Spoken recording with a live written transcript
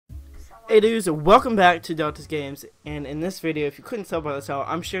Hey dudes, welcome back to Delta's Games, and in this video, if you couldn't tell by the title,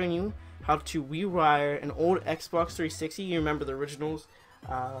 I'm showing you how to rewire an old Xbox 360. You remember the originals?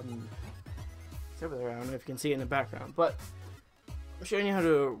 It's over there. I don't know if you can see it in the background, but I'm showing you how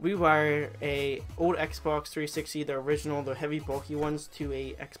to rewire a old Xbox 360, the original, the heavy bulky ones, to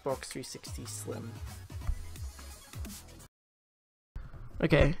a Xbox 360 Slim.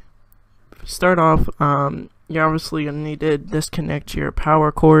 Okay, start off, you're obviously going to need to disconnect your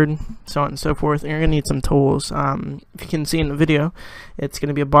power cord, so on and so forth, and you're going to need some tools. If you can see in the video, it's going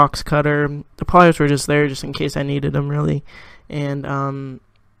to be a box cutter. The pliers were just there just in case I needed them, really. And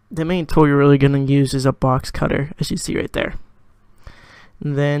the main tool you're really going to use is a box cutter, as you see right there.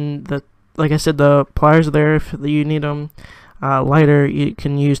 And then, like I said, the pliers are there if you need them. Lighter you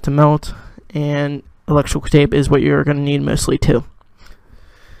can use to melt, and electrical tape is what you're going to need mostly too.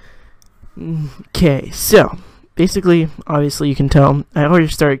 Okay, so basically, obviously you can tell I already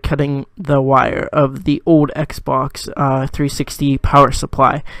started cutting the wire of the old Xbox 360 power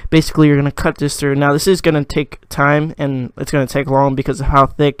supply. Basically, you're going to cut this through. Now this is going to take time, and it's going to take long because of how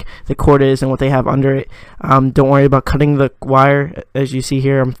thick the cord is and what they have under it. Don't worry about cutting the wire. As you see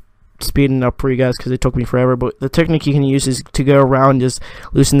here, I'm speeding up for you guys because it took me forever, but the technique you can use is to go around and just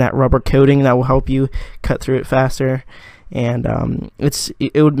loosen that rubber coating. That will help you cut through it faster, and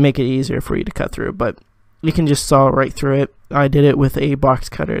it would make it easier for you to cut through, but you can just saw right through it. I did it with a box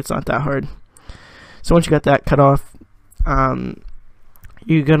cutter. It's not that hard. So once you got that cut off,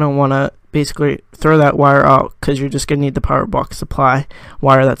 you're gonna want to basically throw that wire out because you're just gonna need the power box supply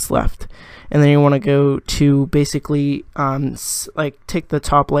wire that's left, and then you want to go to basically like take the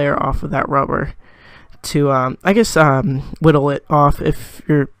top layer off of that rubber to I guess whittle it off if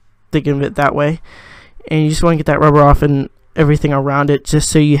you're thinking of it that way. And you just want to get that rubber off and everything around it just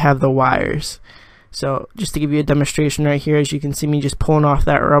so you have the wires. So just to give you a demonstration right here, as you can see me just pulling off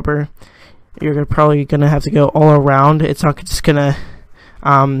that rubber, you're probably going to have to go all around. It's not just going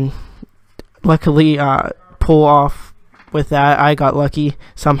to luckily pull off with that. I got lucky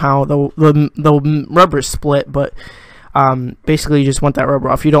somehow. The rubber split, but basically you just want that rubber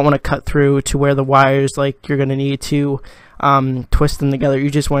off. You don't want to cut through to where the wires, like, you're going to need to twist them together. You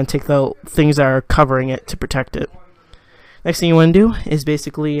just want to take the things that are covering it to protect it. Next thing you want to do is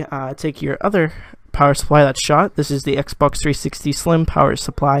basically take your other power supply that's shot. This is the Xbox 360 Slim power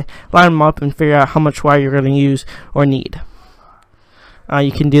supply. Line them up and figure out how much wire you're going to use or need.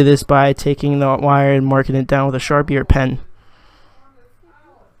 You can do this by taking the wire and marking it down with a Sharpie or pen.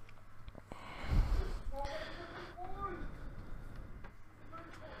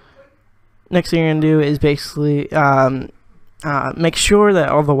 Next thing you're going to do is basically make sure that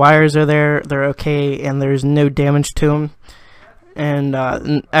all the wires are there, they're okay, and there's no damage to them. And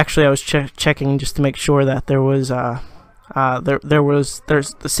actually, I was checking just to make sure that there was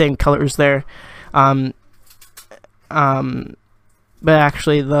there's the same colors there. But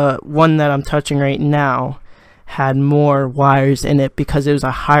actually, the one that I'm touching right now had more wires in it because it was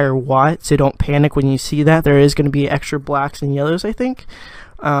a higher watt. So don't panic when you see that. There is going to be extra blacks and yellows, I think.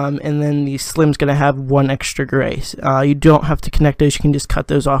 And then the Slim's going to have one extra gray. You don't have to connect those. You can just cut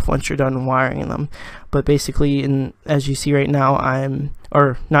those off once you're done wiring them. But basically, as you see right now,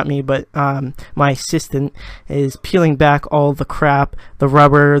 or not me, but my assistant is peeling back all the crap, the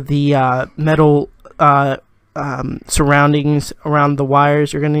rubber, the metal surroundings around the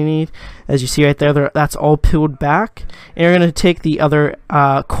wires you're going to need. As you see right there, that's all peeled back, and you're going to take the other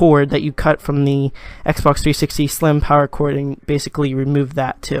cord that you cut from the Xbox 360 Slim power cord and basically remove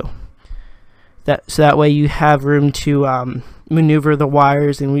that too. So that way you have room to maneuver the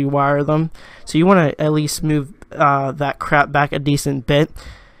wires and rewire them. So you want to at least move that crap back a decent bit,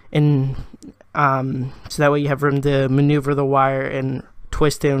 and so that way you have room to maneuver the wire and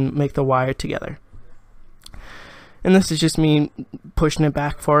twist it and make the wire together. And this is just me pushing it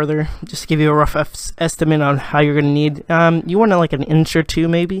back farther, just to give you a rough estimate on how you're going to need. You want to like an inch or two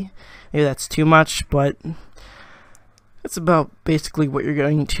maybe. Maybe that's too much, but that's about basically what you're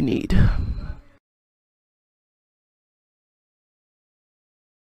going to need.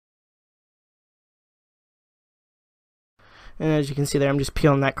 And as you can see there, I'm just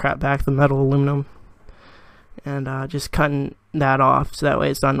peeling that crap back, the metal aluminum, and just cutting that off so that way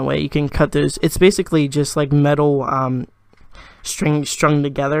it's not in the way. You can cut those. It's basically just like metal string strung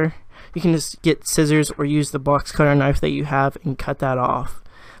together. You can just get scissors or use the box cutter knife that you have and cut that off.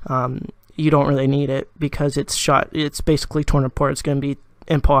 You don't really need it because it's shot. It's basically torn apart. It's going to be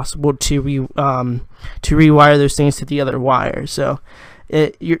impossible to rewire those things to the other wire. So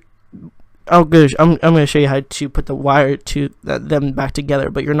I'm going to show you how to put the wire to them back together,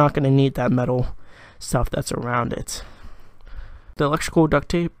 but you're not going to need that metal stuff that's around it. The electrical duct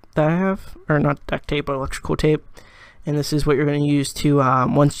tape that I have, or not duct tape, but electrical tape. And this is what you're going to use to,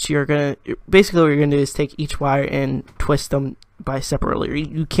 basically what you're going to do is take each wire and twist them by separately.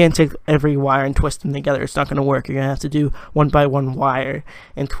 You can't take every wire and twist them together. It's not going to work. You're going to have to do one by one wire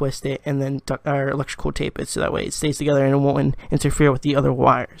and twist it, and then electrical tape it so that way it stays together and it won't interfere with the other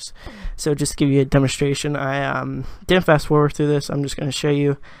wires. So just to give you a demonstration, I didn't fast forward through this. I'm just going to show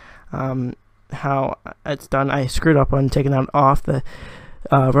you how it's done. I screwed up on taking that off the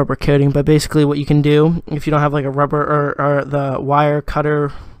rubber coating, but basically what you can do if you don't have like a rubber or the wire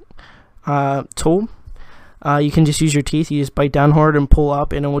cutter tool, you can just use your teeth. You just bite down hard and pull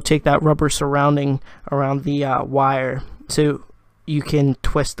up, and it will take that rubber surrounding around the wire so you can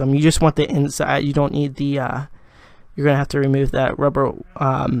twist them. You just want the inside. You don't need the you're gonna have to remove that rubber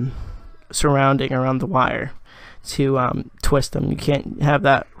surrounding around the wire to twist them. You can't have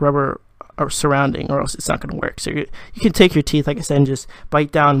that rubber surrounding, or else it's not going to work. So you can take your teeth, like I said, and just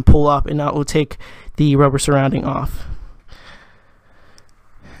bite down and pull up, and that will take the rubber surrounding off.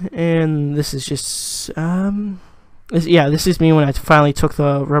 And this is just this is me when I finally took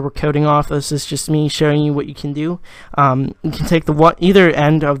the rubber coating off. This is just me showing you what you can do. You can take either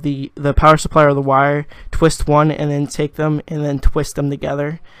end of the power supply or the wire, twist one, and then take them and then twist them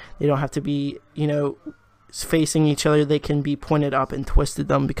together. They don't have to be, you know, facing each other. They can be pointed up and twisted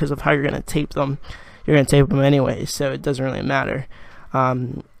them because of how you're going to tape them. You're going to tape them anyway, so it doesn't really matter.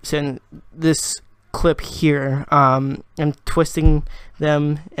 So in this clip here, I'm twisting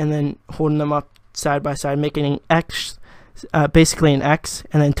them and then holding them up side by side, making an X, basically an X,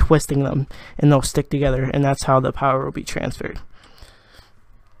 and then twisting them, and they'll stick together, and that's how the power will be transferred.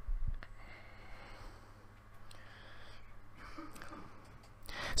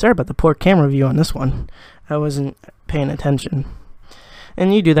 Sorry about the poor camera view on this one. I wasn't paying attention.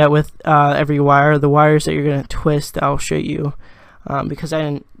 And you do that with every wire. The wires that you're going to twist, I'll show you because I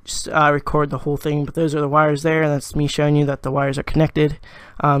didn't record the whole thing, but those are the wires there, and that's me showing you that the wires are connected.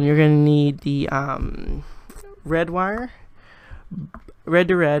 You're going to need the red wire, red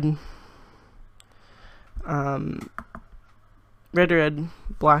to red, red to red,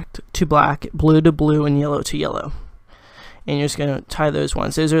 black to black, blue to blue, and yellow to yellow. And you're just going to tie those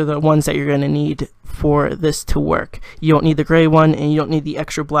ones. Those are the ones that you're going to need for this to work. You don't need the gray one, and you don't need the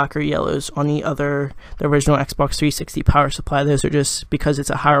extra black or yellows on the original Xbox 360 power supply. Those are just because it's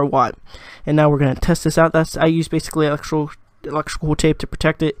a higher watt. And now we're going to test this out. I use basically electrical tape to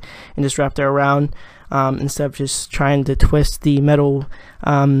protect it and just wrap that around instead of just trying to twist the metal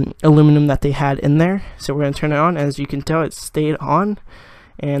aluminum that they had in there. So we're going to turn it on. As you can tell, it stayed on,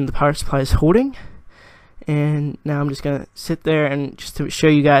 and the power supply is holding. And now I'm just going to sit there and just to show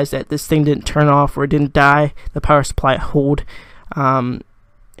you guys that this thing didn't turn off or it didn't die. The power supply hold. And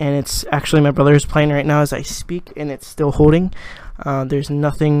it's actually, my brother is playing right now as I speak, and it's still holding. There's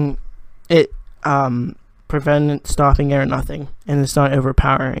nothing, it prevented stopping it or nothing. And it's not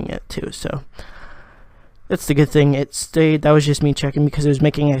overpowering it too. So that's the good thing. It stayed. That was just me checking because it was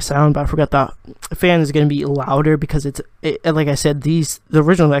making a sound, but I forgot the fan is going to be louder because like I said, the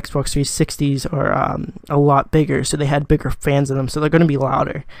original Xbox 360s are a lot bigger, so they had bigger fans in them, so they're going to be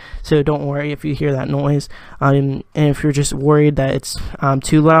louder. So don't worry if you hear that noise. And if you're just worried that it's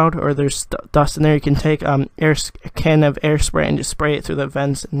too loud or there's dust in there, you can take a can of air spray and just spray it through the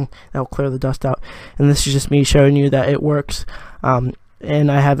vents, and that'll clear the dust out. And this is just me showing you that it works.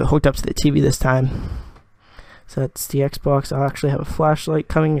 And I have it hooked up to the TV this time. So that's the Xbox. I'll actually have a flashlight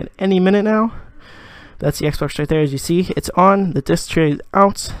coming at any minute now. That's the Xbox right there. As you see, it's on. The disc tray is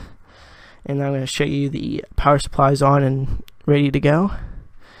out. And I'm going to show you the power supply is on and ready to go.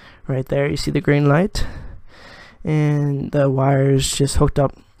 Right there, you see the green light. And the wire is just hooked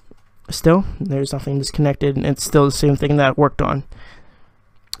up still. There's nothing disconnected, and it's still the same thing that it worked on.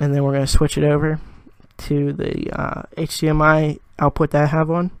 And then we're going to switch it over to the HDMI output that I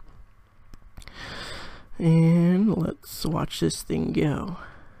have on. And let's watch this thing go.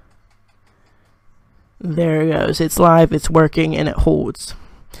 There it goes. It's live, it's working, and it holds.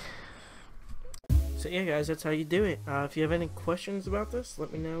 So yeah, guys, that's how you do it. If you have any questions about this,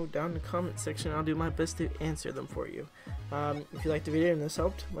 let me know down in the comment section. I'll do my best to answer them for you. If you liked the video and this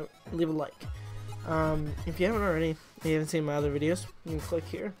helped, leave a like. If you haven't already, and you haven't seen my other videos, you can click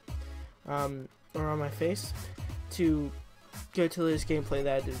here or on my face to go to this gameplay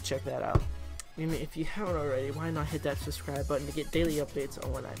that I did. Check that out. If you haven't already, why not hit that subscribe button to get daily updates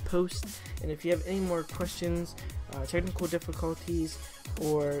on when I post. And if you have any more questions, technical difficulties,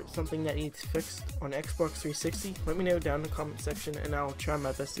 or something that needs fixed on Xbox 360, let me know down in the comment section, and I'll try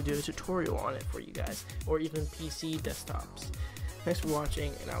my best to do a tutorial on it for you guys, or even PC desktops. Thanks for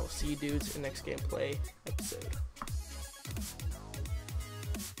watching, and I will see you dudes in the next gameplay episode.